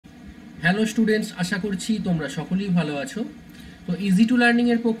Hello students, আশা করছি তোমরা সকলেই ভালো আছো। তো ইজি টু লার্নিং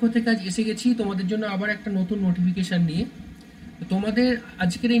এর পক্ষ থেকে আজ এসে গেছি তোমাদের জন্য আবার একটা নতুন নোটিফিকেশান নিয়ে। তো তোমাদের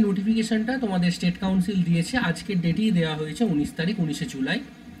আজকের এই নোটিফিকেশানটা তোমাদের স্টেট কাউন্সিল দিয়েছে, আজকের ডেটেই দেওয়া হয়েছে 19 জুলাই।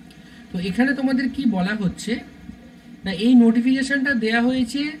 তো এখানে তোমাদের কি বলা হচ্ছে না, এই নোটিফিকেশানটা দেওয়া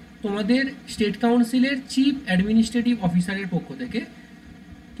হয়েছে তোমাদের স্টেট কাউন্সিলের চিফ অ্যাডমিনিস্ট্রেটিভ অফিসারের পক্ষ থেকে।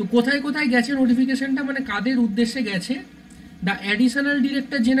 তো কোথায় কোথায় গেছে নোটিফিকেশানটা, মানে কাদের উদ্দেশ্যে গেছে? The additional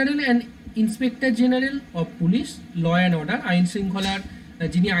director general and inspector general of police law and order, আইন শৃঙ্খলার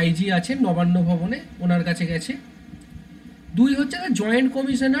যিনি আইজি আছেন নবান্ন ভবনে, ওনার কাছে গেছে। দুই হচ্ছে joint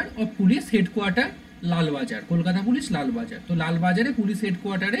commissioner of police headquarter Lalbazar, Kolkata police Lalbazar. তো লালবাজারে পুলিশ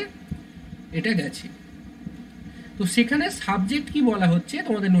হেডকোয়ার্টারে এটা গেছে। তো সেখানে সাবজেক্ট কি বলা হচ্ছে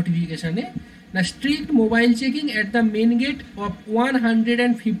তোমাদের নোটিফিকেশানে না, strict mobile checking at the main gate of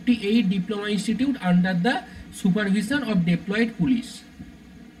 158 diploma institute under the supervision of diploid police.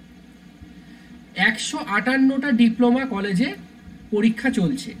 158টা diploma কলেজে পরীক্ষা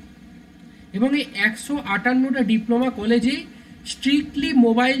চলছে এবং এই 158টা ডিপ্লোমা কলেজেই স্ট্রিক্টলি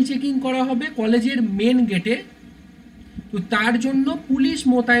মোবাইল চেকিং করা হবে কলেজের মেন গেটে। তো তার জন্য পুলিশ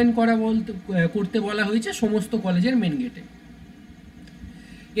মোতায়েন করতে বলা হয়েছে সমস্ত কলেজের মেন গেটে।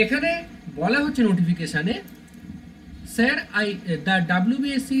 এখানে বলা হচ্ছে নোটিফিকেশানে, sir the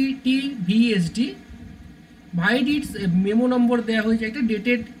wbscte VSD vide it's memo number দেওয়া হয়েছে একটা,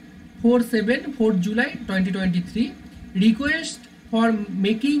 dated 4 July 2023, request for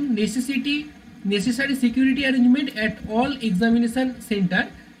making necessary security arrangement at all examination center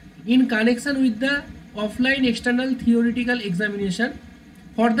in connection with the offline external theoretical examination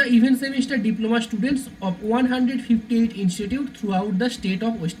for the even semester diploma students of 158 institute throughout the state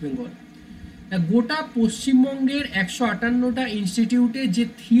of West Bengal. গোটা পশ্চিমবঙ্গের 158টা ইনস্টিটিউটে যে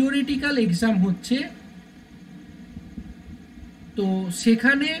theoretical exam হচ্ছে, তো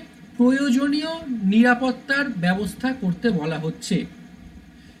সেখানে প্রয়োজনীয় নিরাপত্তার ব্যবস্থা করতে বলা হচ্ছে।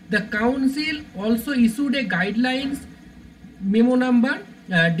 The council also issued a guidelines memo number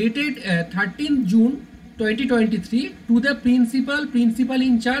dated 13 June 2023 to the principal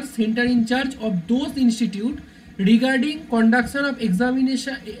in charge, center in charge of those institute regarding conduction of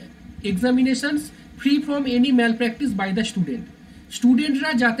examinations free from any malpractice by the student.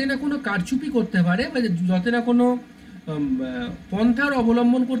 স্টুডেন্টরা যাতে না কোনো কারচুপি করতে পারে বা যাতে না কোনো পন্থার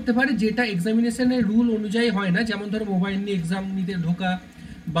অবলম্বন করতে পারে যেটা এক্সামিনেশনের রুল অনুযায়ী হয় না, যেমন ধরো মোবাইল নিয়ে এক্সাম নিতে ঢোকা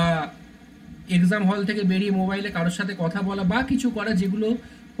বা এক্সাম হল থেকে বেরিয়ে মোবাইলে কারোর সাথে কথা বলা বা কিছু করা, যেগুলো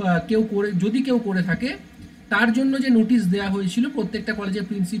যদি কেউ করে থাকে তার জন্য যে নোটিশ দেওয়া হয়েছিল প্রত্যেকটা কলেজের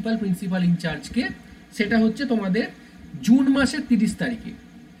প্রিন্সিপাল ইনচার্জকে, সেটা হচ্ছে তোমাদের জুন মাসের 30 তারিখে।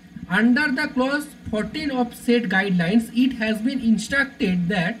 Under the clause 14 of set guidelines it has been instructed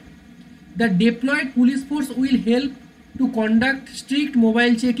that the diploid police force will help to conduct strict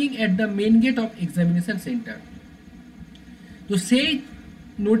mobile checking at the main gate of examination centre. তো সেই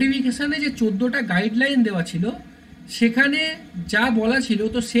নোটিফিকেশানে যে 14টা guideline দেওয়া ছিল সেখানে যা বলা ছিল,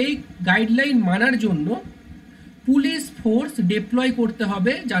 তো সেই গাইডলাইন মানার জন্য পুলিশ ফোর্স ডিপ্লয় করতে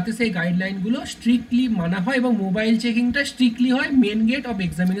হবে যাতে সেই গাইডলাইনগুলো স্ট্রিক্টলি মানা হয় এবং মোবাইল চেকিংটা স্ট্রিক্টলি হয় মেন গেট অফ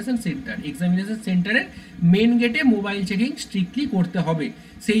এক্সামিনেশন সেন্টারের মেন গেটে মোবাইল চেকিং স্ট্রিক্টলি করতে হবে।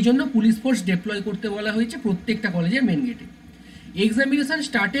 সেই জন্য পুলিশ ফোর্স ডিপ্লয় করতে বলা হয়েছে প্রত্যেকটা কলেজের মেন গেটে। Examination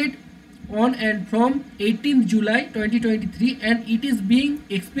started on and from 18th July 2023 and it is being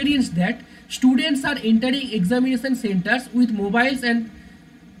experienced that students are entering examination centers with mobiles and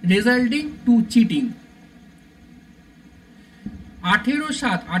resulting to cheating.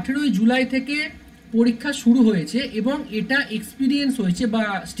 18 July থেকে পরীক্ষা শুরু হয়েছে এবং এটা এক্সপিরিয়েন্স হয়েছে বা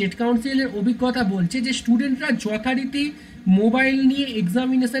স্টেট কাউন্সিলের অভিজ্ঞতা বলছে যে স্টুডেন্টরা যথারীতি মোবাইল নিয়ে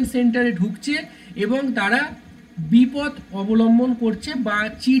এক্সামিনেশন সেন্টারে ঢুকছে এবং তারা বিপদ অবলম্বন করছে বা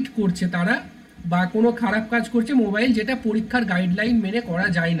চিট করছে তারা, বা কোনো খারাপ কাজ করছে মোবাইল, যেটা পরীক্ষার গাইডলাইন মেনে করা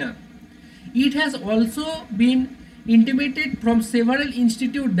যায় না। It has also been intimated from several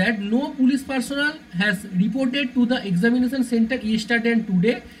institutes that no police personnel has reported to the examination center yesterday and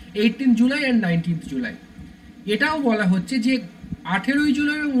today 18th July and 19th July. এটাও বলা হচ্ছে যে 18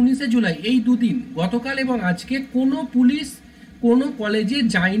 জুলাই এবং 19 জুলাই এই দুদিন, গতকাল এবং আজকে, কোনো পুলিশ কোনো কলেজে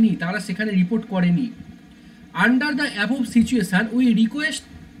যায়নি, তারা সেখানে রিপোর্ট করেনি। Under the above situation, we request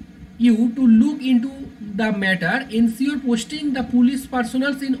you to look into the matter, ensure posting the police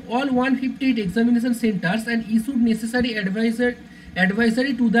personnel in all 158 examination centers and issue necessary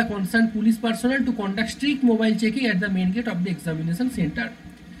advisory to the concerned police personnel to conduct strict mobile checking at the main gate of the examination center.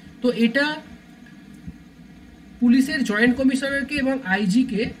 তো এটা পুলিশের joint কমিশনারকে এবং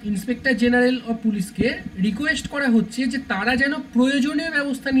আইজিকে, inspector general of পুলিশকে request করা হচ্ছে যে তারা যেন প্রয়োজনীয়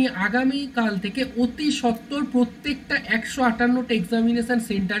ব্যবস্থা নিয়ে আগামীকাল থেকে অতি সত্বর প্রত্যেকটা 158টা এক্সামিনেশন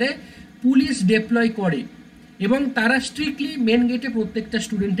সেন্টারে পুলিশ ডেপ্লয় করে এবং তারা স্ট্রিক্টলি মেন গেটে প্রত্যেকটা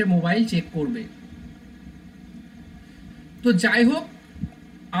স্টুডেন্টের মোবাইল চেক করবে। তো যাই হোক,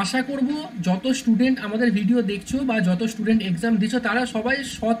 আশা করব যত স্টুডেন্ট আমাদের ভিডিও দেখছো বা যত স্টুডেন্ট এক্সাম দিচ্ছ তারা সবাই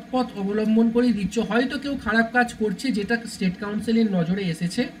সৎ পথ অবলম্বন করেই দিচ্ছ। হয়তো কেউ খারাপ কাজ করছে যেটা স্টেট কাউন্সিলের নজরে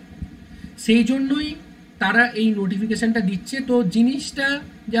এসেছে, সেই জন্যই তারা এই নোটিফিকেশানটা দিচ্ছে। তো জিনিসটা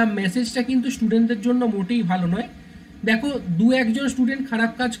যা মেসেজটা কিন্তু স্টুডেন্টদের জন্য মোটেই ভালো নয়। দেখো, দু একজন স্টুডেন্ট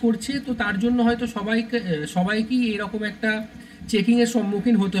খারাপ কাজ করছে, তো তার জন্য হয়তো সবাইকেই এরকম একটা চেকিংয়ের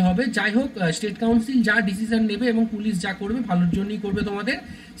সম্মুখীন হতে হবে। যাই হোক, স্টেট কাউন্সিল যা ডিসিশন নেবে এবং পুলিশ যা করবে ভালোর জন্যই করবে তোমাদের,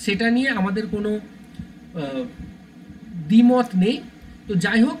 সেটা নিয়ে আমাদের কোনো দ্বিমত নেই। তো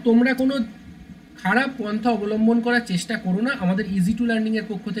যাই হোক, তোমরা কোনো খারাপ পন্থা অবলম্বন করার চেষ্টা করো না। আমাদের ইজি টু লার্নিংয়ের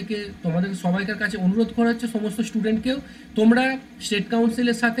পক্ষ থেকে তোমাদের সবাইকার কাছে অনুরোধ করা হচ্ছে, সমস্ত স্টুডেন্টকেও তোমরা স্টেট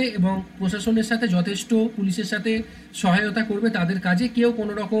কাউন্সিলের সাথে এবং প্রশাসনের সাথে যথেষ্ট পুলিশের সাথে সহায়তা করবে তাদের কাজে। কেউ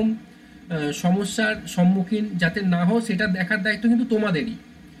কোনো রকম সমস্যার সম্মুখীন যাতে না হও সেটা দেখার দায়িত্ব কিন্তু তোমাদেরই।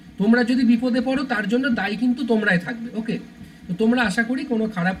 তোমরা যদি বিপদে পড়ো তার জন্য দায়ী কিন্তু তোমরাই থাকবে। ওকে, তো তোমরা আশা করি কোনো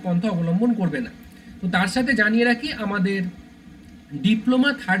খারাপ পন্থা অবলম্বন করবে না। তো তার সাথে জানিয়ে রাখি, আমাদের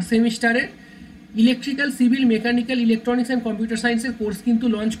ডিপ্লোমা থার্ড সেমিস্টারের electrical, civil, mechanical, electronics and computer সায়েন্সের কোর্স কিন্তু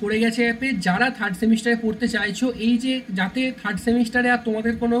লঞ্চ করে গেছে অ্যাপে। যারা থার্ড সেমিস্টারে পড়তে চাইছো, এই যে যাতে থার্ড সেমিস্টারে আর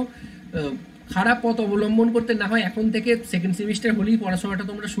তোমাদের কোনো খারাপ পথ অবলম্বন করতে না হয়, এখন থেকে সেকেন্ড সেমিস্টার হলেই পড়াশোনাটা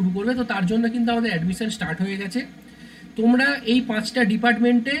তোমরা শুরু করবে। তো তার জন্য কিন্তু আমাদের অ্যাডমিশন স্টার্ট হয়ে গেছে। তোমরা এই 5টা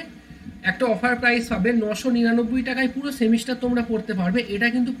ডিপার্টমেন্টে একটা অফার প্রাইস পাবে 999 টাকায় পুরো সেমিস্টার তোমরা পড়তে পারবে। এটা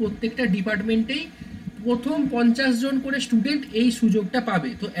কিন্তু প্রত্যেকটা ডিপার্টমেন্টেই প্রথম 50 জন করে স্টুডেন্ট এই সুযোগটা পাবে।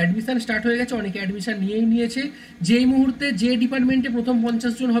 তো অ্যাডমিশন স্টার্ট হয়ে গেছে, অনেকে অ্যাডমিশন নিয়েই নিয়েছে। যেই মুহূর্তে যে ডিপার্টমেন্টে প্রথম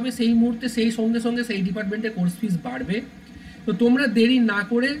 50 জন হবে সেই মুহূর্তে সঙ্গে সঙ্গে সেই ডিপার্টমেন্টের কোর্স ফিস বাড়বে। তো তোমরা দেরি না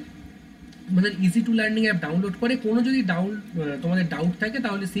করে আমাদের easy to learning app download করে কোনো যদি তোমাদের ডাউট থাকে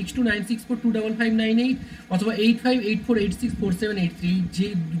তাহলে 6296425598 অথবা 8584864783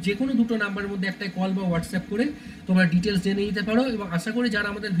 যে কোনো দুটো নাম্বারের মধ্যে একটা কল বা হোয়াটসঅ্যাপ করে তোমরা ডিটেলস জেনে নিতে পারো। এবং আশা করি যারা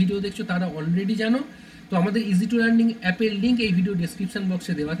আমাদের ভিডিও দেখছো তারা অলরেডি জানো। তো আমাদের ইজি টু লার্নিং অ্যাপের লিঙ্ক এই ভিডিও ডেসক্রিপশন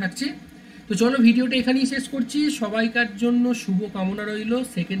বক্সে দেওয়া থাকছে। তো চলো, ভিডিওটা এখানেই শেষ করছি। সবাইকার জন্য শুভ কামনা রইল।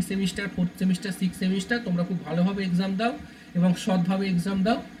 Second semester, fourth semester, six semester তোমরা খুব ভালোভাবে এক্সাম দাও এবং সৎভাবে এক্সাম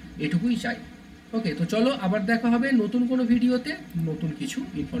দাও, এটুকুই চাই। ওকে, তো চলো আবার দেখা হবে নতুন কোনো ভিডিওতে নতুন কিছু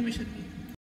ইনফরমেশন নিয়ে।